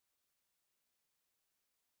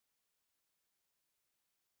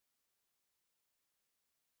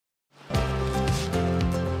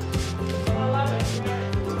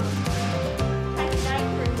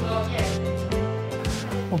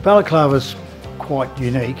Balaklava's quite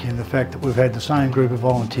unique in the fact that we've had the same group of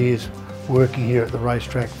volunteers working here at the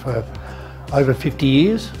racetrack for over 50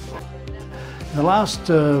 years. In the last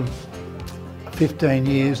 15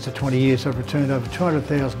 years to 20 years, I've returned over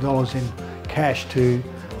 $200,000 in cash to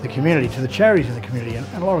the community, to the charities in the community, and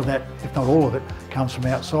a lot of that, if not all of it, comes from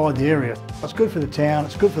outside the area. It's good for the town,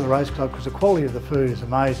 it's good for the race club because the quality of the food is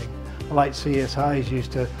amazing. The late C.S. Hayes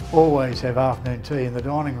used to always have afternoon tea in the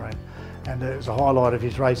dining room, and it was a highlight of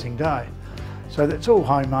his racing day. So it's all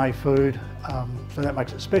homemade food, so that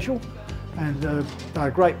makes it special, and they're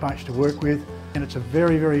a great bunch to work with, and it's a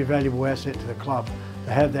very, very valuable asset to the club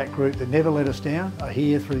to have that group that never let us down, are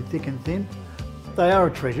here through thick and thin. They are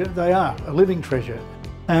a treasure, they are a living treasure,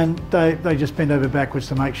 and they just bend over backwards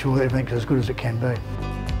to make sure that everything's as good as it can be.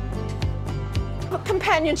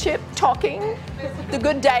 Companionship, talking, the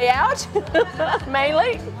good day out,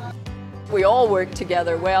 mainly. We all work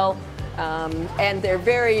together well, and they're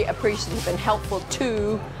very appreciative and helpful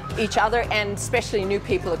to each other, and especially new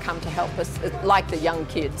people who come to help us, like the young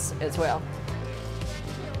kids as well.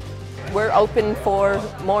 We're open for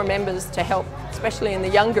more members to help, especially in the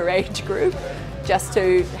younger age group, just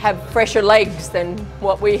to have fresher legs than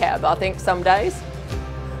what we have, I think, some days.